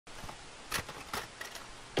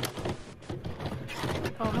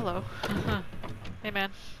Oh, hello. Hey,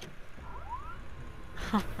 man.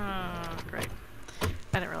 Great. I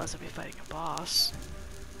didn't realize I'd be fighting a boss.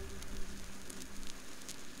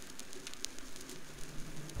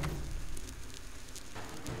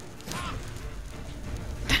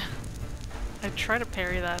 I tried to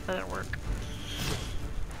parry that didn't work.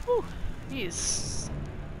 Whew. He's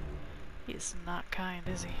not kind,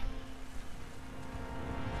 is he?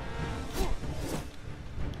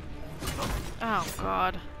 Oh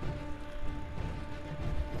god.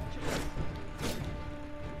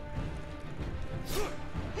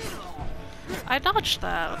 I dodged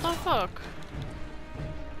that, what the fuck?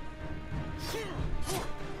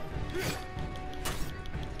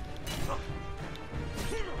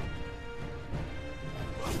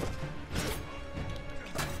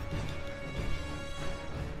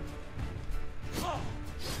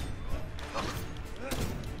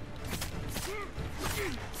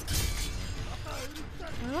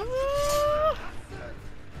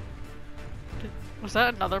 Was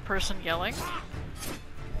that another person yelling?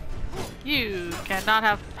 You cannot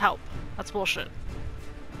have help. That's bullshit.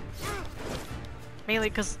 Mainly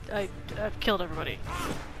because I've killed everybody.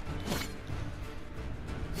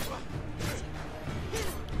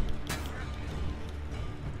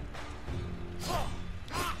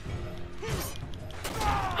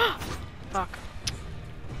 Fuck.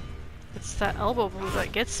 It's that elbow move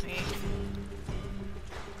that gets me.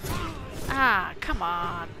 Ah, come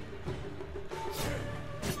on.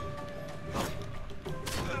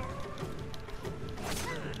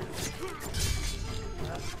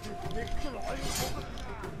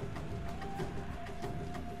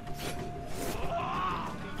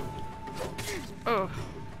 Oh.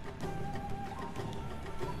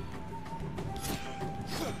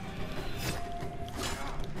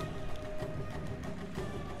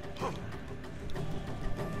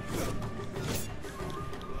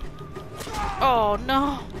 Oh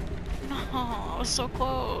no! No, I was so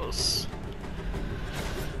close.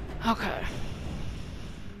 Okay.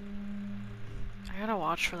 I gotta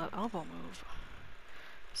watch for that elbow move.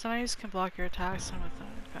 Some enemies can block your attacks and with them.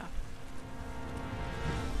 Okay.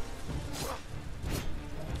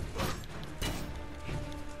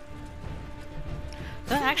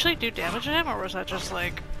 Did that actually do damage to him, or was that just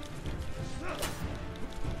like...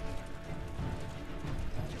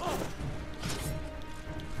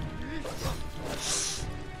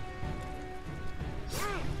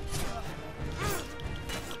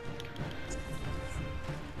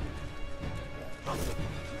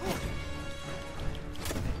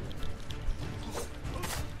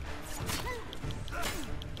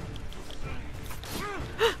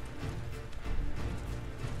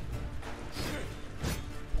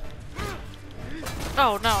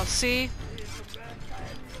 Oh no, see?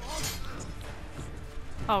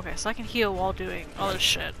 Okay, so I can heal while doing other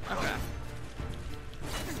shit. Okay.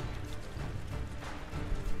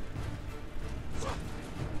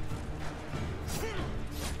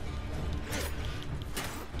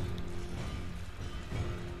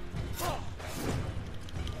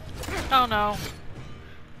 Oh no.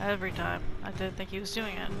 Every time. I didn't think he was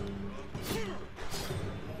doing it.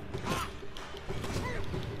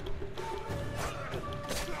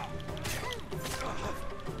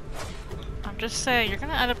 Just say you're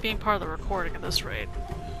gonna end up being part of the recording at this rate.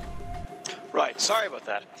 Right, sorry about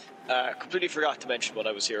that. Completely forgot to mention when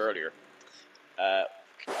I was here earlier. You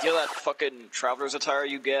know that fucking traveler's attire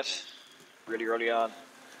you get really early on?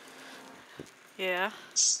 Yeah.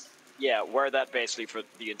 Yeah, wear that basically for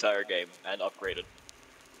the entire game and upgrade it.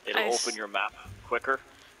 It'll open your map quicker.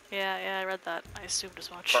 Yeah, I read that. I assumed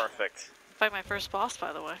as much. Perfect. Fight my first boss,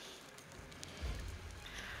 by the way.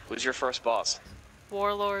 Who's your first boss?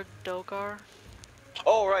 Warlord Dogar.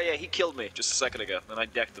 Oh, right, yeah, he killed me just a second ago, and I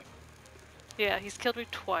decked him. Yeah, he's killed me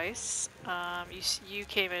twice. You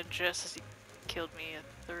came in just as he killed me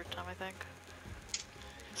a third time, I think.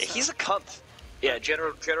 Yeah, So. he's a cunt. Yeah,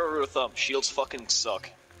 general rule of thumb, shields fucking suck.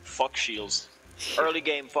 Fuck shields. Early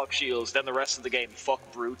game, fuck shields, then the rest of the game, fuck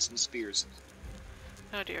brutes and spears.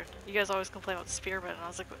 Oh dear. You guys always complain about spearmen, and I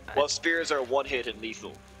was like... Well, spears are one hit and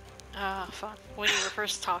lethal. Ah, fun. When you were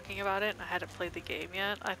first talking about it and I hadn't played the game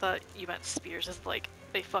yet, I thought you meant spears as like,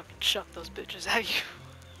 they fucking chuck those bitches at you.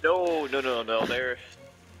 No,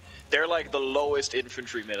 they're like the lowest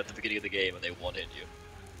infantrymen at the beginning of the game and they one-hit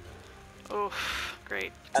you. Oof,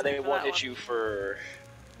 great. And they one-hit you for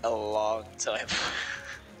a long time.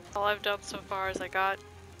 All I've done so far is I got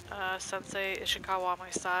Sensei Ishikawa on my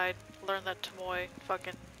side, learned that Tomoe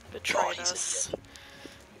fucking betrayed us.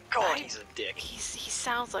 God, he's a dick. He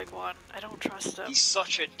sounds like one. I don't trust him. He's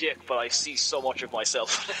such a dick, but I see so much of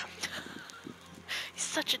myself in him. He He's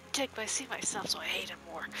such a dick, but I see myself, so I hate him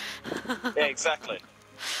more. Yeah, exactly.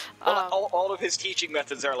 Well, all of his teaching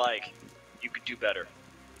methods are like, you could do better,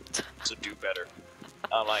 so do better.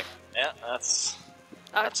 I'm like, yeah, that's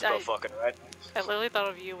about fucking right. I literally thought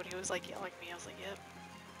of you when he was like yelling at me. I was like, yep.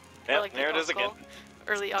 Yep, like there it is again.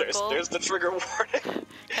 Early uncle. There's the trigger warning.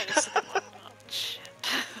 Kind of sitting like, oh shit.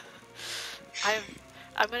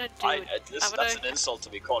 I'm gonna do. That's an insult to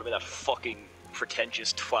me, calling me that fucking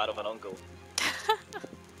pretentious twat of an uncle.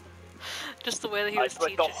 Just the way that he was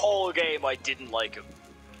teaching. The whole game, I didn't like him.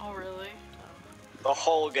 Oh really? The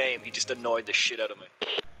whole game, he just annoyed the shit out of me.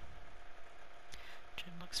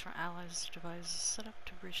 Jin looks for allies to devise set up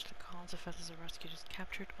to breach the column's defenses and rescue his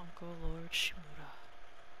captured uncle, Lord Shimura.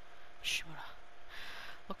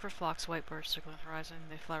 Look for flocks, white birds circling the horizon.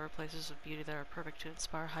 They fly over places of beauty that are perfect to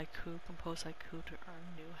inspire haiku. Compose haiku to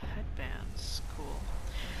earn new headbands. Cool.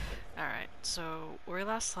 Alright, so where we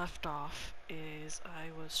last left off is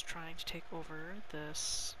I was trying to take over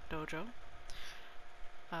this dojo.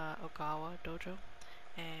 Ogawa dojo.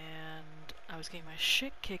 And I was getting my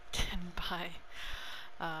shit kicked in by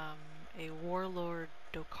a Warlord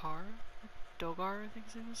Dogar, I think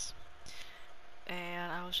it was.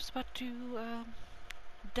 And I was just about to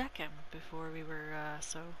deck him before we were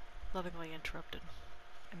so lovingly interrupted.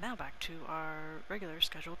 And now back to our regular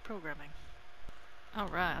scheduled programming.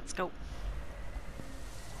 Alright, let's go.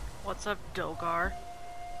 What's up, Dogar?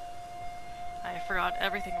 I forgot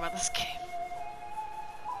everything about this game.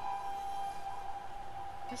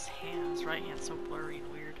 His hands, right hand's so blurry and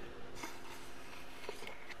weird.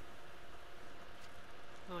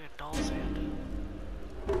 Looks like a doll's hand.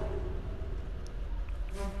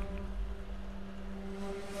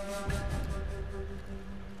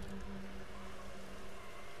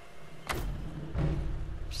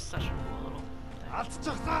 Such a cool little thing.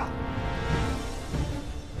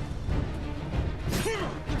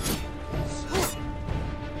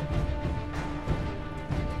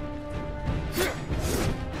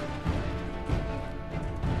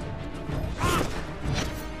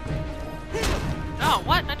 Oh,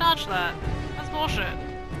 what? I dodged that. That's bullshit.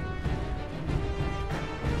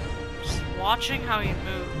 Just watching how he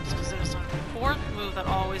moves, because there's a fourth move that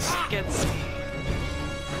always gets me.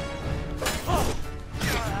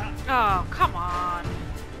 Oh, come on.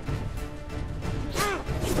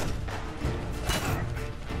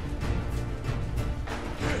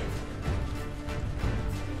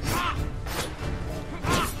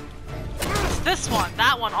 It's this one.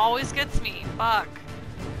 That one always gets me. Fuck.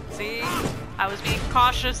 See? I was being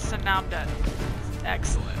cautious and now I'm dead.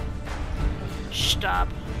 Excellent. Stop.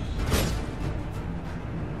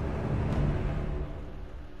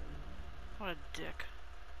 What a dick.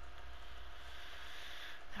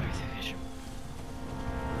 Everything vision.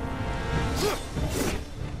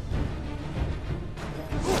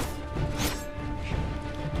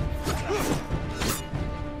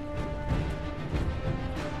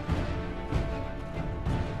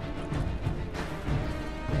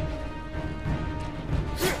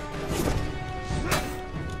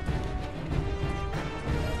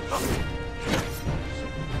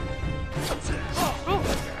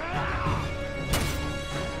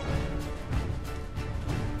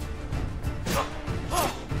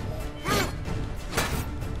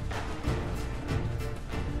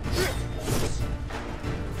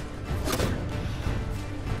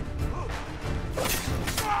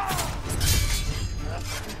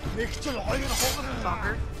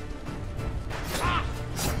 Fucker.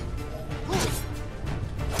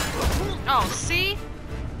 Oh, see?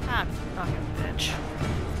 Ah, fucking bitch.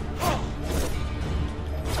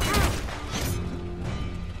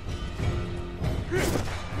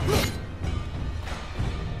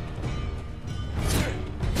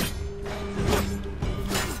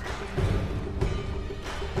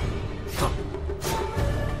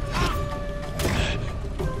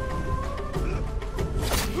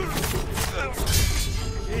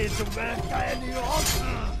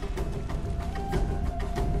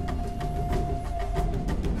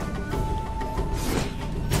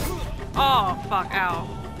 Oh, fuck, ow.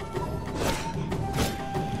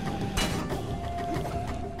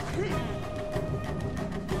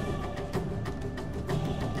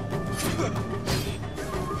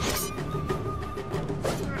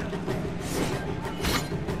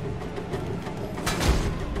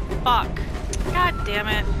 Fuck. God damn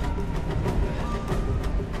it.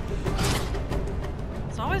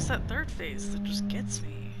 It's always that third phase that just gets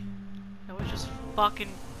me. It always just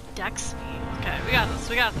fucking decks me. Okay, we got this,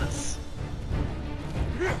 we got this.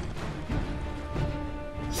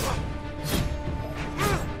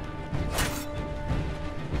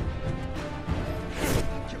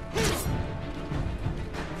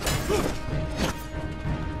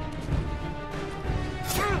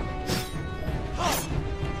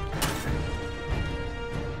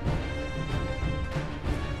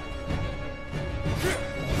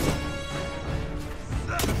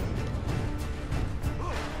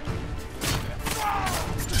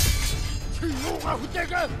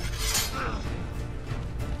 I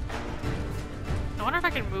wonder if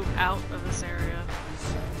I can move out of this area.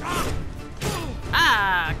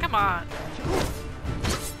 Ah, come on.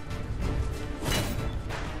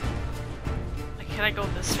 Can I go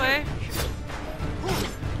this way?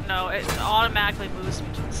 No, it automatically moves me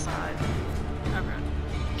to the side. Okay.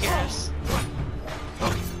 Gears.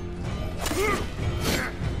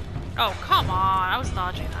 Oh, come on. I was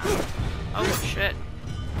dodging that. Oh, shit.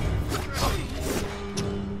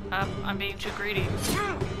 I'm being too greedy.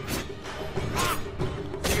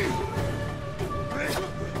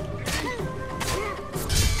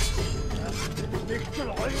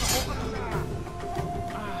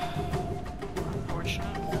 Unfortunate.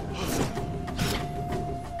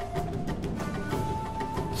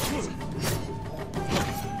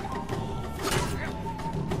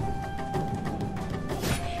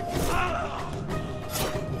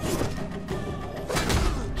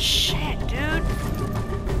 Shit, dude.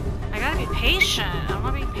 I gotta be patient. I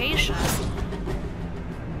wanna be patient.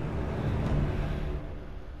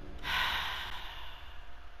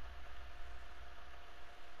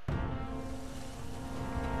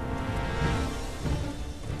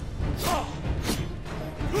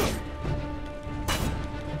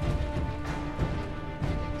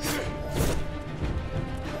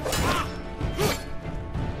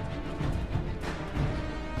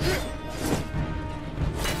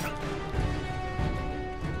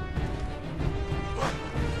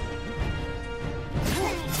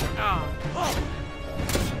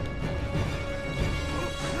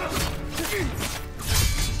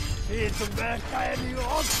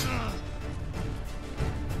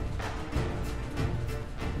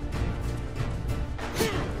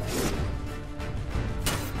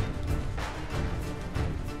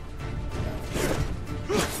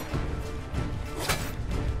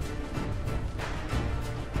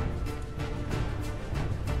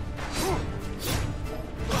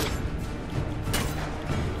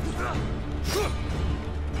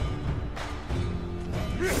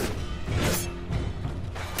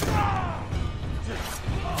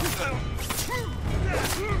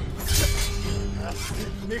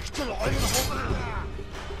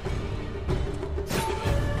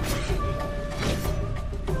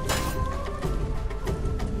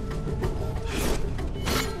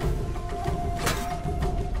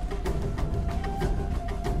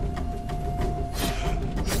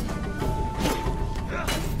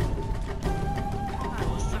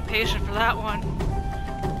 Patient for that one,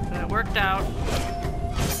 but it worked out.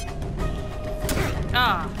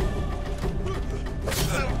 Ah.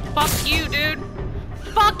 Fuck you, dude.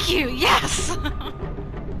 Fuck you, yes!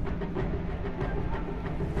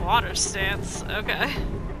 Water stance, okay.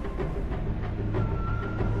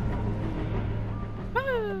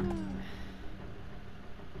 Woo!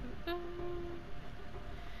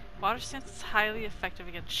 Water stance is highly effective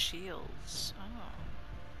against shields. Oh.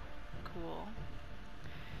 Cool.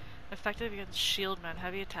 Effective against shield men.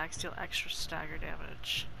 Heavy attacks deal extra stagger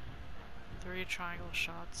damage. 3 triangle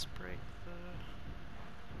shots break the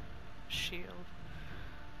shield.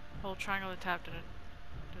 Hold triangle to tap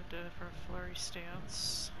for a flurry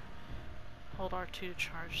stance. Hold R2 to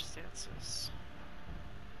charge stances.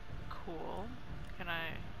 Cool. Can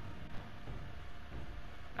I...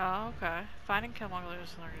 Oh, okay. Find and kill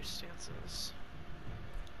Mongols and learn new stances.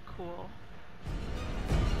 Cool.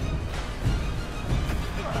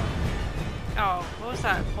 Oh, what was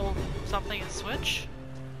that? Hold something and switch?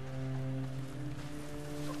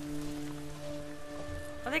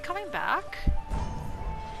 Are they coming back?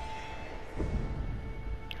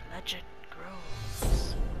 Legend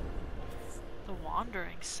grows. The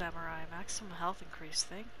Wandering Samurai. Maximum health increase,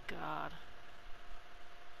 thank God.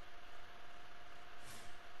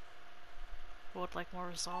 Would like more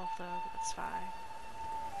resolve though, but that's fine.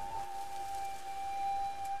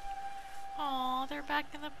 Aw, they're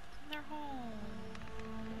back in their home.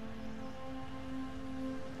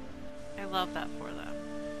 I love that for them.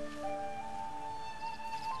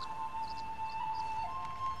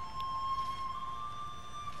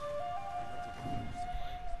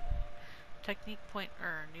 Technique point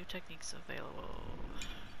earned. New techniques available.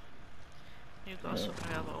 New ghost weapon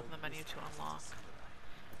available. Open the menu to unlock.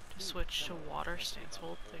 To switch to water stance.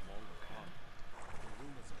 Hold thing.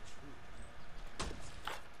 Okay.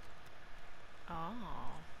 Oh.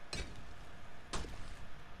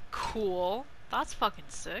 Cool. That's fucking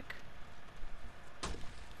sick.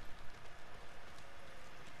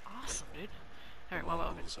 Awesome, dude. Alright, well,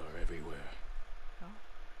 Mongols are everywhere. Oh.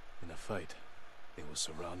 In a fight, they will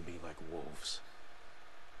surround me like wolves.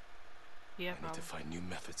 Yeah, I need to find new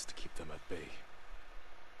methods to keep them at bay.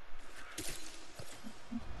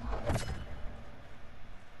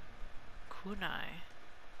 kunai.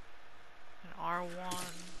 And R1,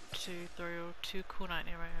 2, 3, 2 kunai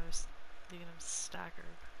nearby. I was leaving them staggered.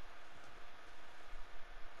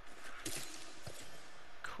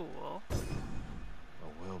 Cool.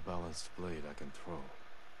 A well-balanced blade I can throw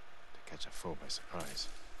to catch a foe by surprise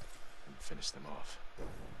and finish them off.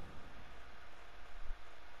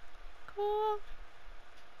 Cool.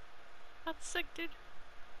 That's sick, dude.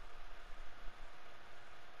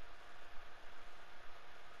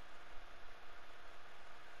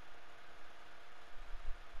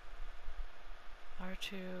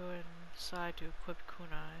 R2 and side to equip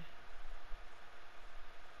kunai.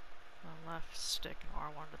 The left stick and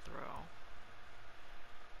R1 to throw.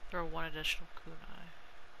 Throw one additional kunai.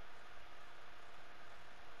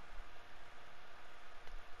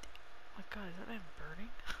 Oh my god, is that man burning?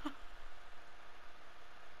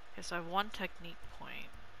 Okay, so I have one technique point.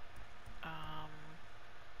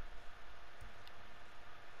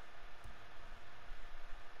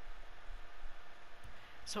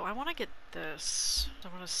 So I want to get this. So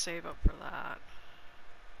I'm going to save up for that.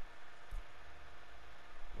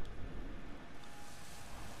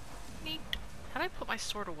 Neat. How do I put my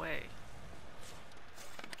sword away?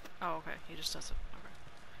 Oh, okay. He just does it.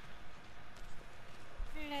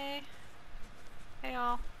 Okay. Hey. Hey,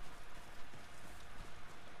 all.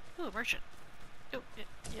 Ooh, a merchant. Oh,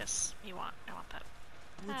 yes. I want that.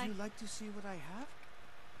 Would Hi. you like to see what I have?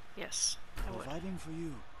 Yes, I would. Providing for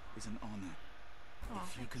you is an honor. Oh,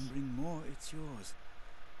 If you thanks. can bring more, it's yours.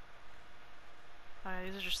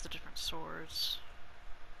 These are just the different swords.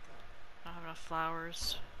 I don't have enough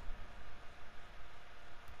flowers.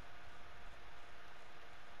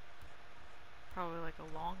 Probably like a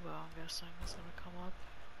longbow, I'm guessing, is gonna come up.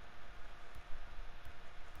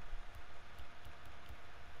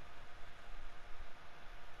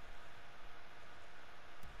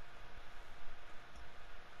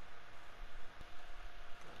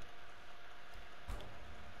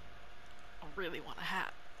 I really want a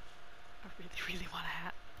hat. I really want a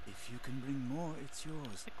hat. If you can bring more, it's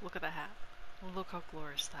yours. Like, look at the hat. Look how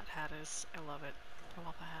glorious that hat is. I love it. I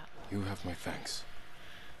want the hat. You have my thanks.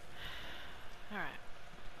 Alright.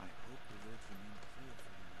 I hope the roads remain clear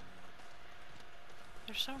for you, my lord.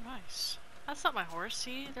 They're so nice. That's not my horse,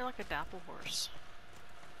 see? They're like a dapple horse.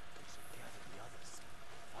 We should gather the others.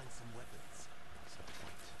 Find some weapons. What's the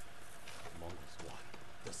point? The Mongols won.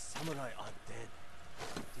 The samurai are dead.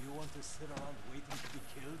 Do you want to sit around waiting to be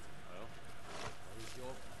killed? Well, what is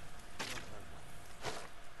your plan? I don't have one.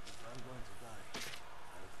 If I'm going to die,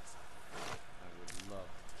 I'll decide. I would love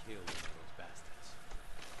to kill one of those bastards.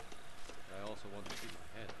 But I also want to keep my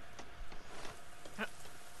head.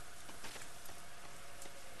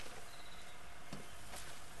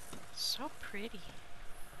 So pretty.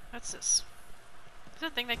 What's this? It's the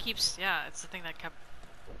thing that keeps, yeah, it's the thing that kept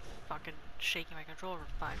fucking shaking my controller for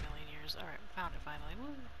 5 million years. Alright, we found it finally.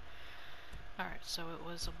 Woo! Alright, so it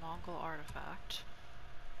was a Mongol artifact.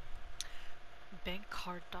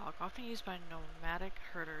 Bankar dog, often used by nomadic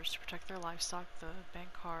herders to protect their livestock. The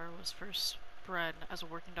Bankar was first bred as a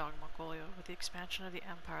working dog in Mongolia. With the expansion of the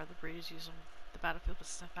empire, the breed is used on the battlefield to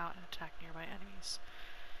sniff out and attack nearby enemies.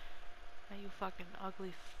 Now you fucking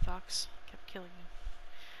ugly fucks kept killing me.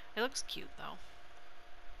 It looks cute though.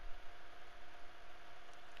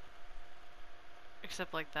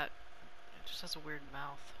 Except like that, it just has a weird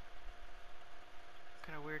mouth. What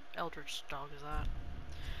kind of weird eldritch dog is that?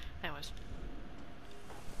 Anyways.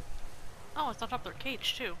 Oh, it's on top of their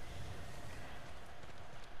cage too.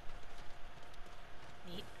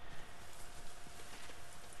 Neat.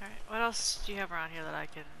 Alright, what else do you have around here that I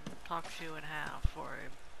can talk to and have before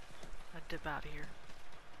I dip out of here?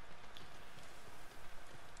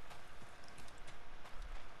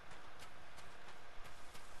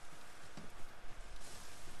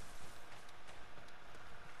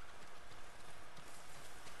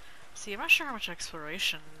 See, I'm not sure how much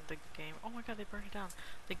exploration the game— oh my god, they burned it down.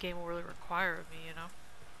 The game will really require of me, you know?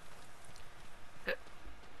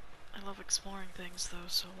 I love exploring things though,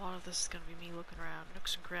 so a lot of this is gonna be me looking around,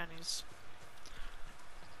 nooks and crannies.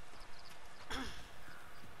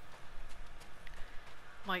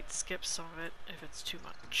 Might skip some of it if it's too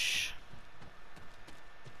much.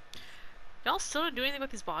 Y'all still didn't do anything with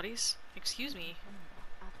these bodies? Excuse me.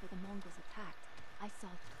 After the Mongols attacked, I saw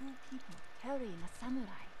 2 people carrying a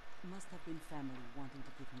samurai. Must have been family wanting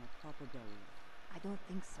to give him a proper burial. I don't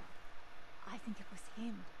think so. I think it was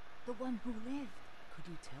him, the one who lived. Could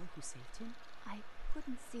you tell who saved him? I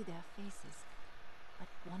couldn't see their faces, but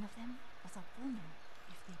one of them was a woman.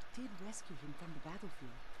 If they did rescue him from the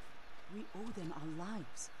battlefield, we owe them our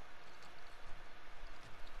lives.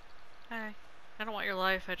 Hey, I don't want your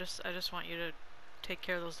life, I just want you to take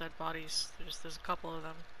care of those dead bodies. There's a couple of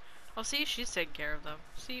them. Oh, see, she's taking care of them.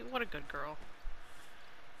 See, what a good girl.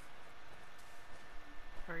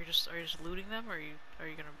 Are you just looting them, or are you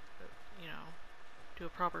gonna, you know, do a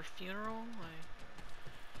proper funeral? Like,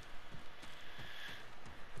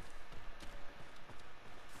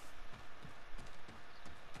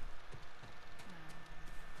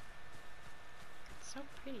 so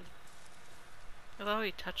pretty. I love how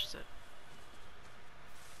he touches it.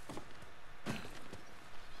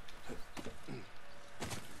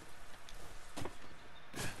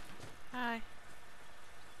 Hi.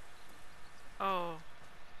 Oh.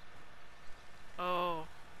 Oh.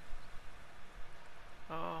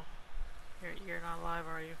 Oh. You're not alive,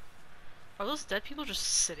 are you? Are those dead people just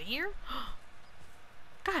sitting here?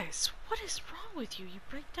 Guys, what is wrong with you? You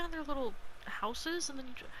break down their little houses and then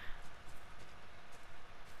you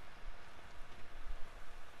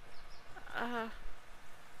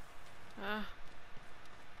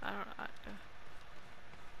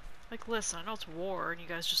like, listen, I know it's war and you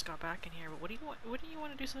guys just got back in here, but what do you want? Wouldn't you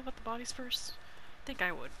want to do something about the bodies first? I think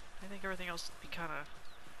I would. I think everything else would be kind of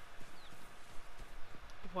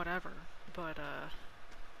whatever, but at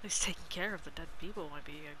least taking care of the dead people might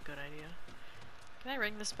be a good idea. Can I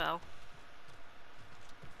ring this bell?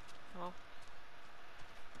 Hello?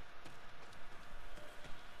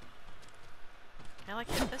 Can I like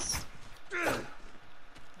hit this?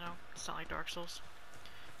 No, it's not like Dark Souls.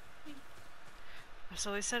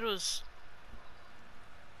 So they said it was...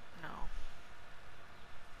 No.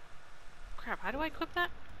 Crap, how do I equip that?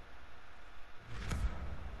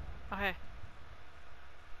 Okay.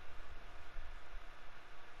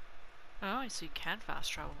 Oh, so you can fast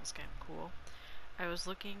travel in this game. Cool. I was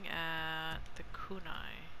looking at the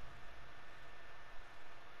kunai.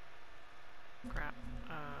 Crap.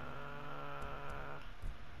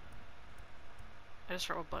 I just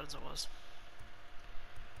forgot what buttons it was.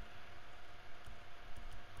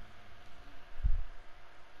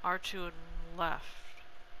 R2 and left.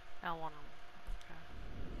 L1 and...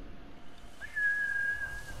 okay.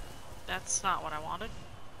 That's not what I wanted.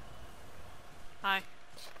 Hi. I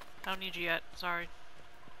don't need you yet. Sorry.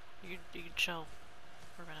 You can chill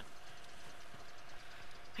for a minute.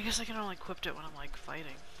 I guess I can only equip it when I'm like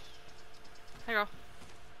fighting. Hey girl.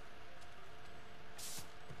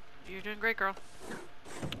 You're doing great, girl.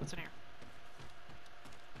 What's in here?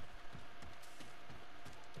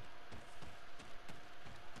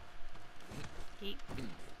 Eat.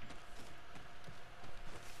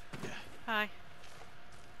 Hi.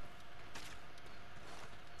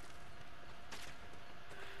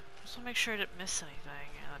 Just want to make sure I didn't miss anything.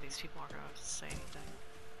 These people aren't going to say anything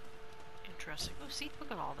interesting. Oh, see?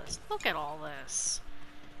 Look at all this. Look at all this.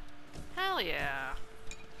 Hell yeah.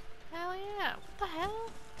 Hell yeah. What the hell?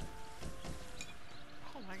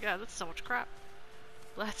 Oh my god, that's so much crap.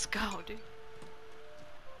 Let's go, dude.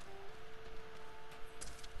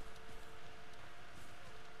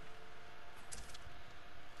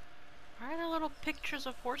 Why are there little pictures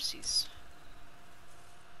of horses?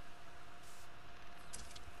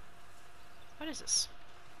 What is this?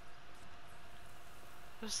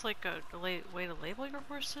 Is this like a way to label your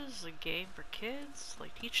horses? A game for kids?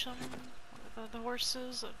 Like teach them the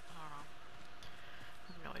horses? I don't know.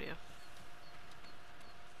 I have no idea.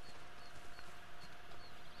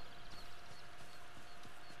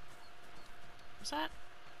 What's that?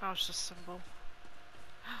 Oh, it's just a symbol.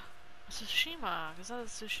 Tsushima! Is that a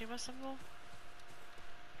Tsushima symbol?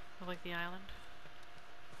 Or like the island?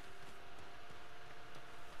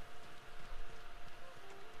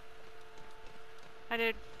 Hi,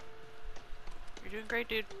 dude. You're doing great,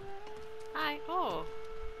 dude. Hi. Oh.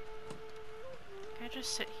 Can I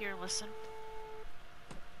just sit here and listen?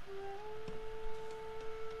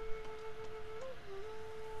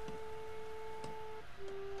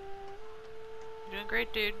 You're doing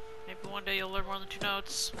great, dude. Maybe one day you'll learn more than 2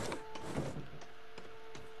 notes.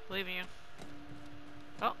 Believe in you.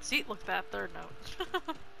 Oh, see? Look at that 3rd note.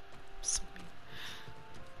 So mean.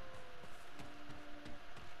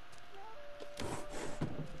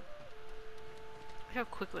 Look how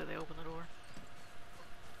quickly they open the door.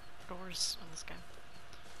 Doors in this game.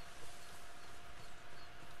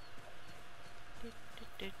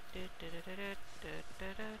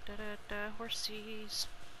 Horsies.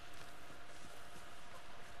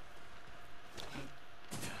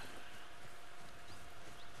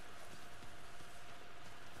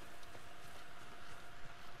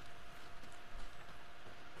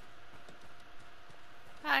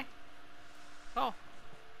 Hi. Oh.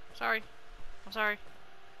 Sorry. I'm sorry.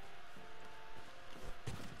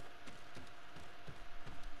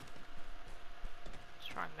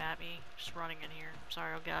 Strong at me. Just running in here.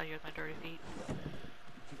 Sorry, I'll get out of here with my dirty feet.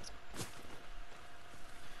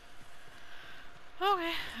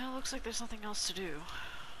 Okay, well, it looks like there's nothing else to do.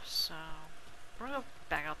 So, we're gonna go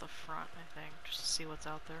back out the front, I think, just to see what's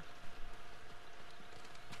out there.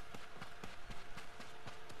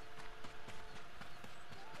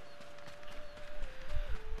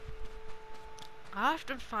 I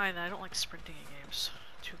often find that I don't like sprinting in games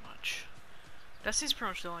too much. Destiny's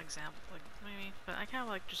pretty much the only example, like, maybe, but I kind of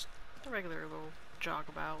like just the regular little jog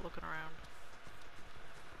about, looking around.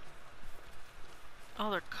 Oh,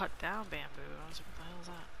 they're cut down bamboo. I was like, what the hell is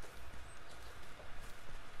that?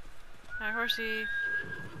 Hi, horsey.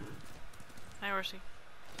 Hi, horsey.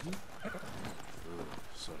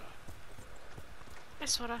 Sora. Hey,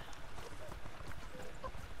 Sora.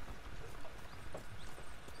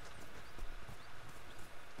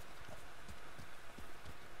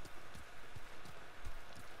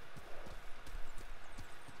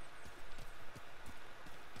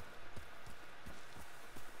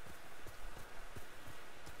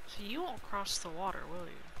 So you won't cross the water, will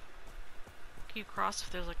you? Can you cross if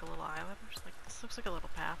there's like a little island? Like, this looks like a little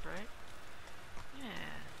path, right?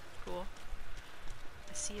 Yeah, cool.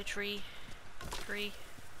 I see a tree. Tree.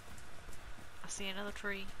 I see another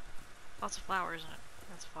tree. Lots of flowers in it.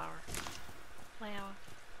 That's a flower. Flower.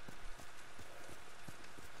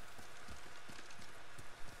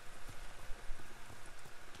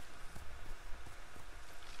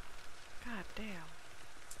 God damn.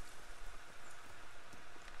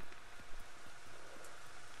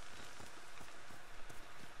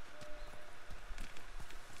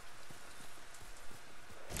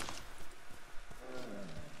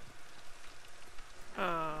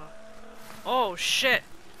 Oh shit!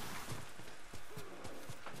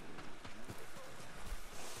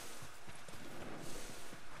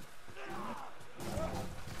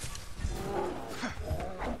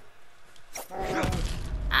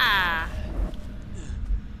 Ah!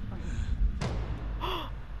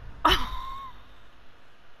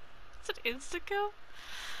 It's an insta kill?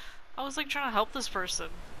 I was like trying to help this person.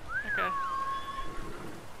 Okay.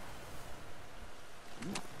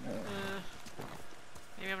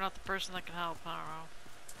 Maybe I'm not the person that can help, I don't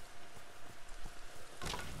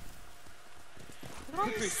know. Look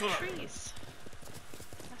at all these trees.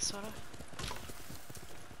 That's sorta.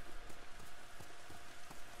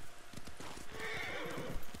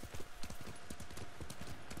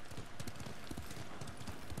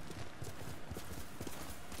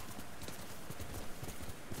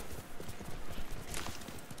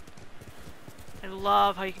 I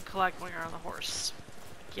love how you can collect when you're on the horse.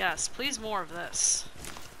 Yes, please more of this.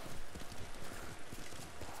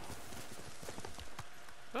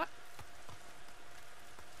 What?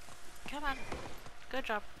 Come on. Good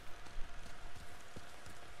job.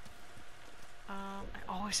 I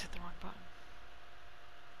always hit the wrong button.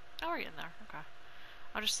 Oh, we're getting there. Okay.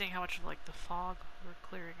 I'm just seeing how much of like the fog we're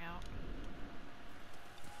clearing out.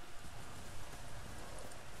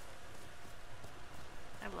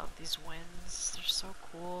 I love these winds. They're so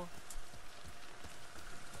cool.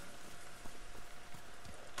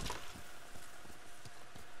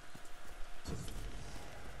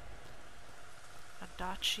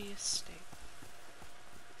 Adachi Estate.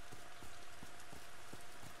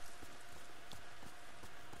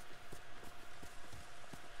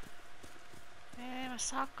 Hey,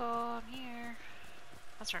 Masako, I'm here.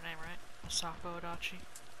 That's her name, right? Masako Adachi.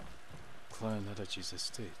 Clan Adachi's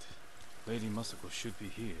estate. Lady Masako should be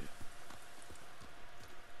here.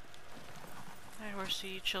 Hey,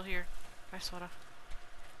 horsey, chill here. Bye, Soda.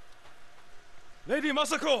 Lady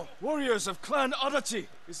Masako! Warriors of Clan Adachi!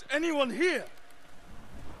 Is anyone here?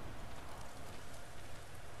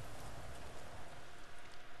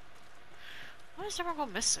 Why does everyone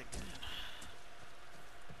go missing?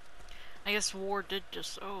 I guess war did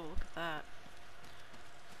just... Oh, look at that.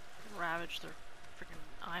 Ravage their freaking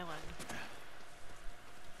island.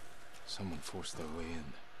 Someone forced their way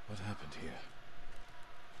in. What happened here?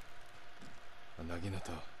 A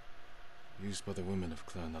naginata, used by the women of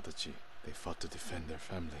Clan Adachi. They fought to defend their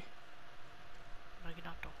family.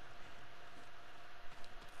 Naginato.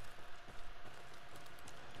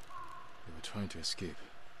 They were trying to escape,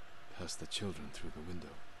 past the children through the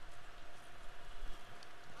window.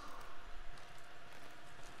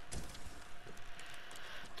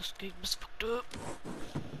 This game is fucked up.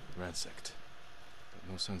 Ransacked,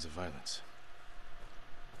 but no signs of violence.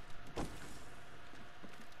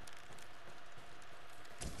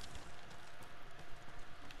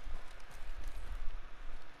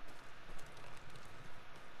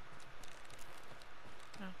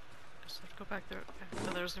 Go back there. Okay.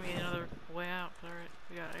 So there's gonna be another way out. Alright,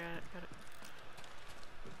 I got it.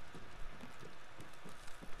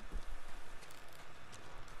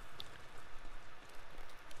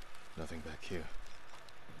 Nothing back here.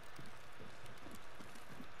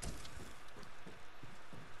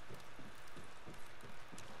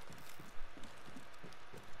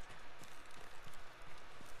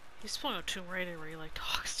 He's pulling a Tomb Raider where he like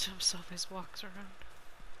talks to himself as he walks around.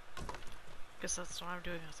 Guess that's what I'm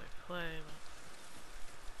doing as I play.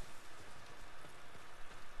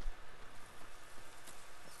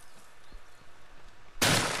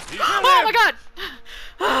 Oh my god!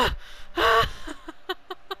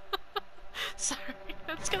 Sorry,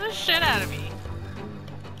 that scared the shit out of me.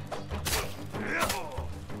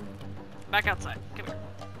 Back outside. Come here.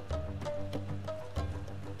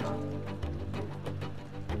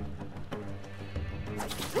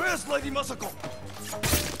 Where's Lady Masako?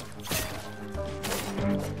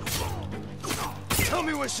 Tell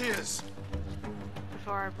me where she is.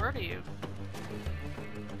 Before I murder you.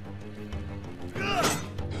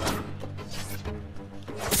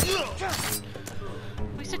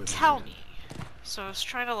 He said tell me. So I was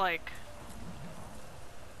trying to like,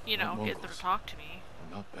 you know, get them to talk to me.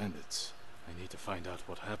 Not bandits. I need to find out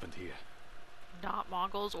what happened here. Not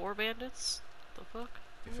Mongols or bandits? The fuck?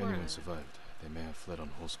 If Where are anyone they? survived, they may have fled on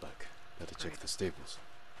horseback. Better check Right. the stables.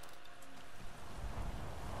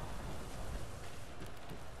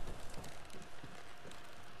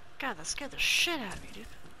 God, that scared the shit out of me, dude.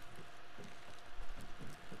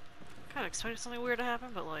 Kinda expected something weird to happen,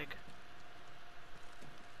 but like...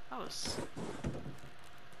 That was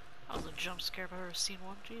a jump scare if I've ever seen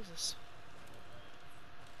one. Jesus.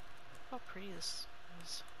 How pretty this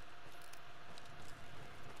is.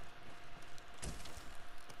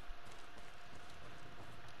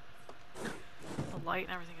 The light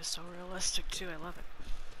and everything is so realistic too, I love it.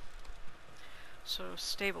 So,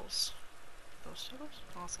 stables. Those stables?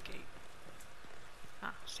 Oh, that's a gate.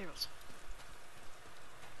 Ah, stables.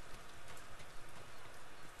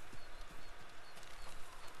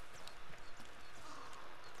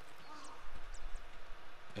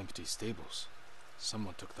 Empty stables.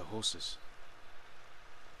 Someone took the horses.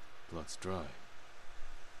 Blood's dry.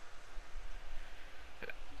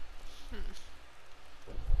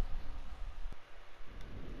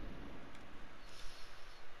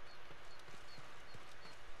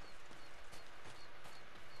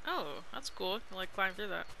 Oh, that's cool. I like climb through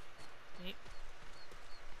that. Neat.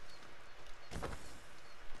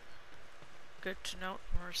 Good to note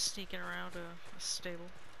when we're sneaking around a stable.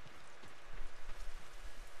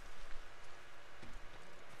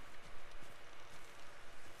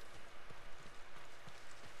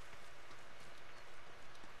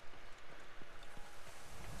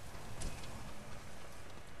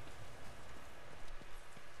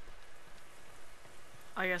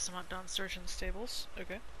 I guess I'm not done searching stables.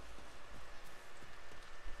 Okay.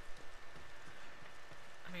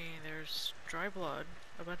 I mean, there's dry blood,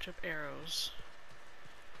 a bunch of arrows.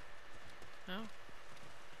 Oh.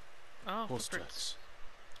 Oh, Horse footprints. tracks.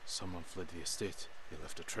 Someone fled the estate. They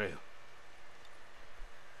left a trail.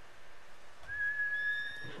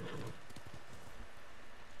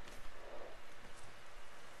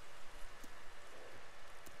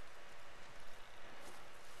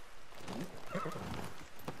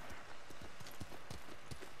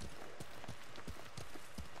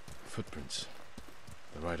 Footprints.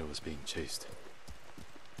 The rider was being chased.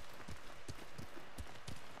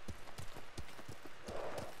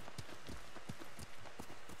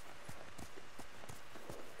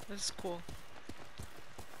 This is cool.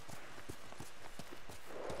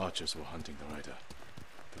 Archers were hunting the rider.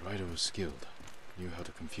 The rider was skilled, knew how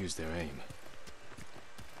to confuse their aim.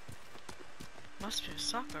 Must be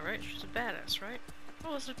Masako, right? She's a badass, right?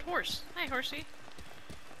 Oh, it's a horse. Hey, horsey.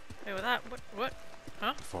 Hey, with that, what?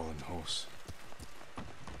 Huh? A fallen horse.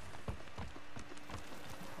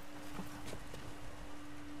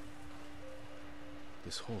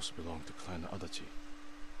 This horse belonged to Clan Adachi.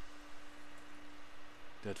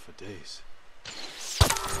 Dead for days.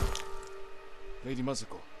 Lady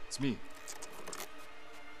Masako, it's me.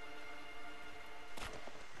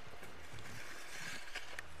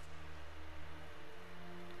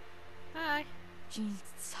 Hi. Jin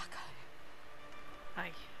Sakai.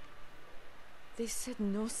 Hi. They said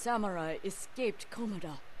no samurai escaped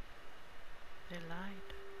Komoda. They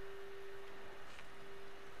lied.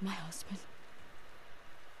 My husband.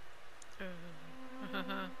 You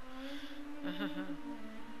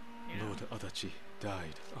know, Lord Adachi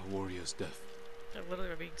died a warrior's death, they're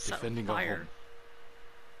literally being set on defending our fire. home.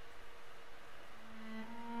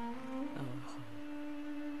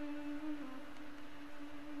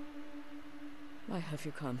 Why have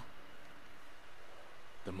you come?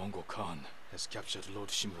 The Mongol Khan has captured Lord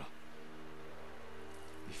Shimura.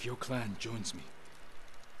 If your clan joins me,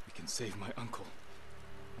 we can save my uncle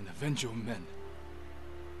and avenge your men.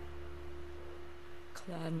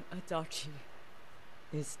 Clan Adachi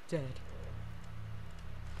is dead.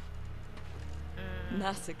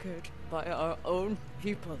 Massacred by our own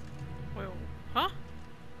people. Well, huh?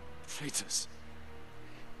 Traitors.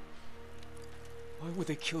 Why would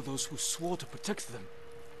they kill those who swore to protect them?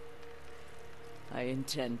 I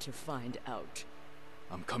intend to find out.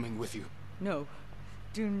 I'm coming with you. No,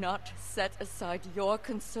 do not set aside your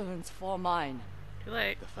concerns for mine. Too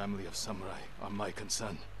late. The family of samurai are my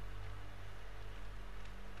concern.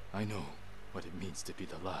 I know what it means to be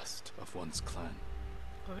the last of one's clan.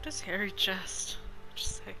 Look at his hairy chest.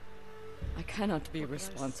 Just say. I cannot be Look at us.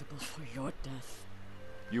 responsible for your death.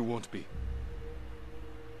 You won't be.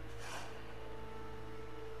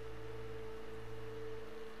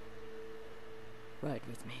 Ride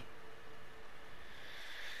with me.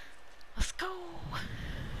 Let's go.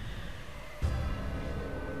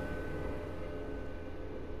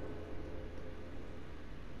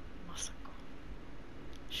 Masako.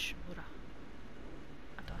 Shimura.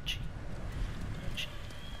 Adachi. Adachi.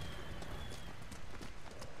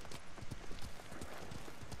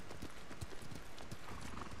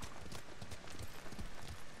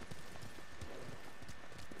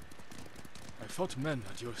 I fought men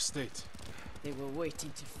at your estate. They were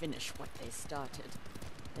waiting to finish what they started.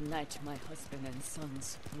 The night my husband and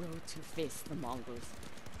sons rode to face the Mongols.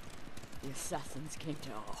 The assassins came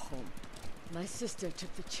to our home. My sister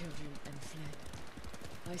took the children and fled.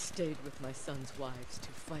 I stayed with my sons' wives to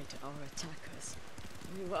fight our attackers.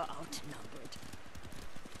 We were outnumbered.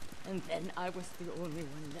 And then I was the only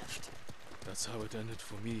one left. That's how it ended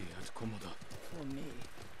for me at Komoda. For me,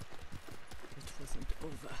 it wasn't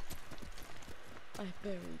over. I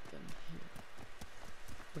buried them here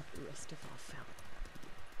with the rest of our family.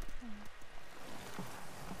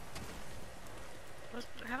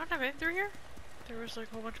 Haven't I been through here? There was like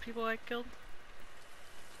a whole bunch of people I killed.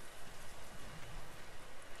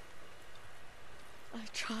 I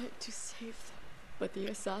tried to save them, but the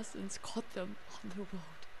assassins caught them on the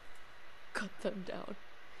road, cut them down.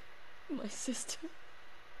 My sister,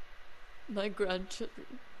 my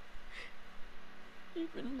grandchildren,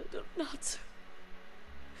 even little Natsu.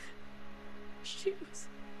 She was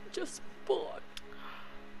just born.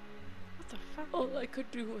 What the fuck? All I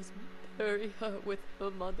could do was bury her with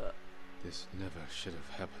her mother. This never should have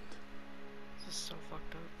happened. This is so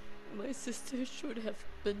fucked up. My sister should have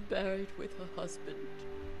been buried with her husband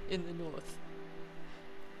in the north.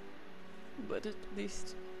 But at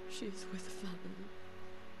least she's with family.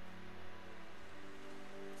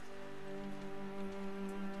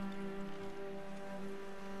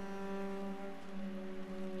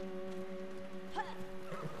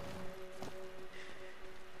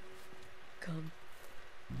 Come.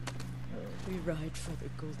 We ride for the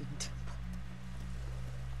Golden Temple.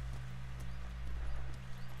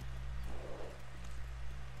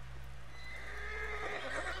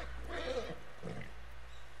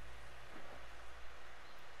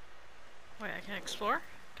 Wait, I can explore?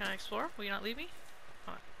 Can I explore? Will you not leave me?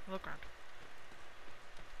 Hold on, look around.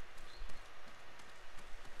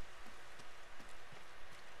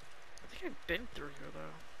 I think I've been through here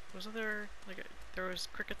though. Wasn't there like there was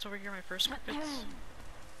crickets over here? My first crickets.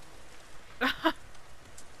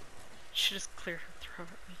 She just cleared her throat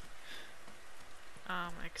at me.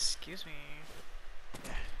 Excuse me.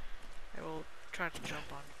 I will try to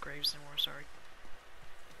jump on graves anymore. Sorry.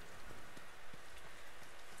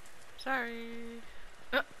 Sorry.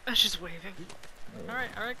 She's waving.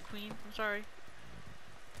 Alright, queen. I'm sorry.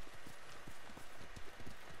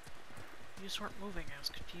 You just weren't moving. I was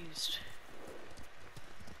confused.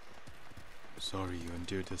 Sorry you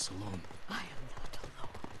endured this alone. I am not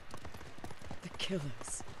alone. The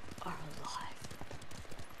killers are alive.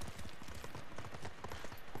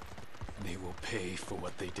 They will pay for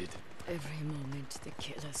what they did. Every moment the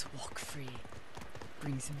killers walk free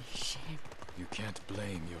brings me shame. You can't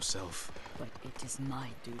blame yourself. But it is my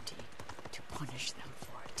duty to punish them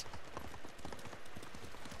for it.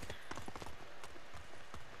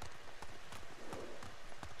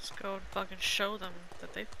 Let's go and fucking show them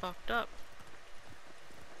that they fucked up.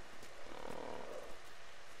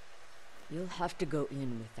 You'll have to go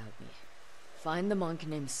in without me. Find the monk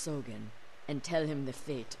named Sogen and tell him the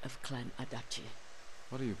fate of Clan Adachi.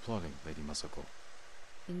 What are you plotting, Lady Masako?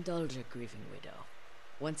 Indulge a grieving widow.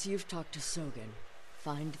 Once you've talked to Sogen,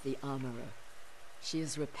 find the armorer. She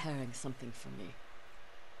is repairing something for me.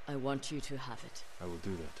 I want you to have it. I will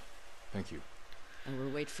do that. Thank you. I will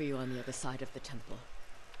wait for you on the other side of the temple.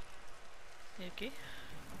 Okay.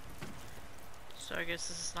 So I guess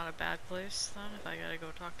this is not a bad place then, if I gotta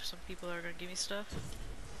go talk to some people that are gonna give me stuff.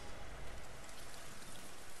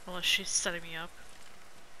 Unless she's setting me up.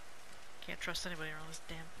 Can't trust anybody around these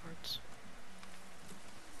damn parts.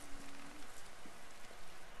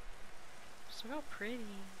 So how pretty.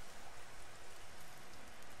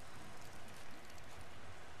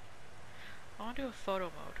 I want to do a photo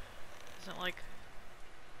mode. Isn't like...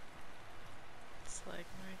 It's like,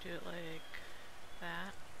 let me do it like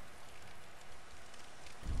that.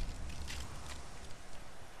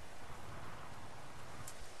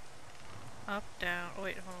 Up, down, oh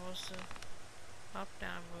wait, hold on, what's the... Up,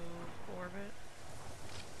 down, move, orbit.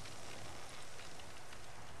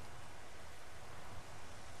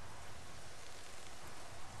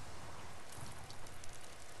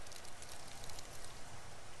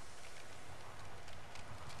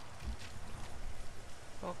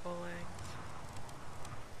 Focal length.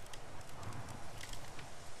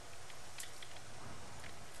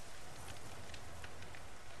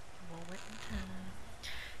 Moment in time.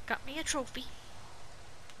 Got me a trophy.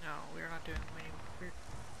 No, we're not doing any weird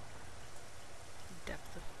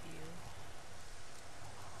depth of field.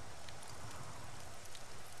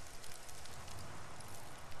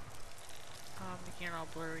 Making it all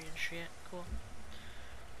blurry and shit. Cool.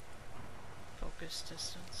 Focus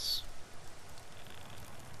distance.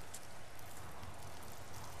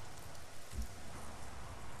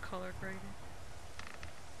 Color grading.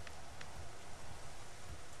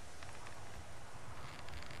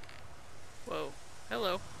 Whoa.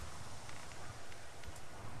 Hello.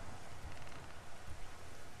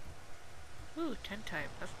 Ooh, 10 type.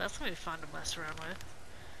 That's gonna be fun to mess around with.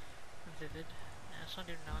 Vivid. Yeah, let's not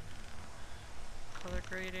do none. Color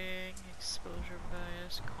grading, exposure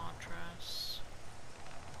bias, contrast.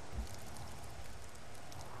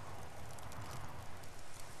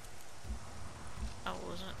 Oh,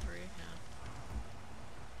 wasn't it 3? Yeah.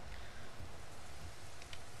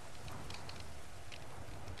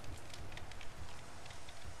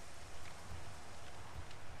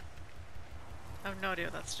 I have no idea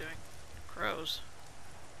what that's doing. Crows.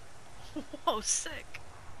 Whoa, sick!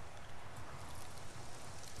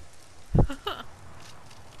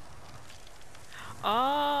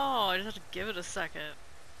 Oh, I just have to give it a second.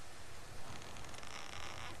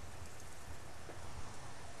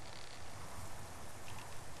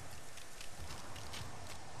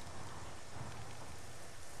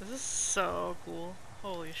 This is so cool.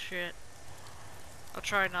 Holy shit. I'll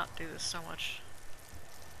try not to do this so much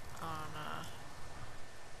on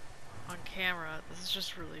camera. This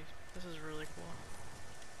is really cool.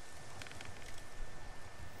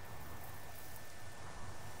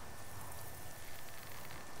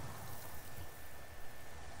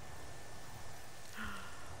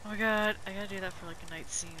 Oh my god, I gotta do that for like a night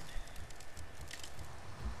scene.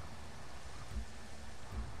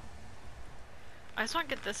 I just want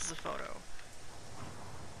to get this as a photo.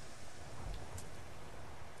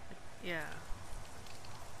 Yeah.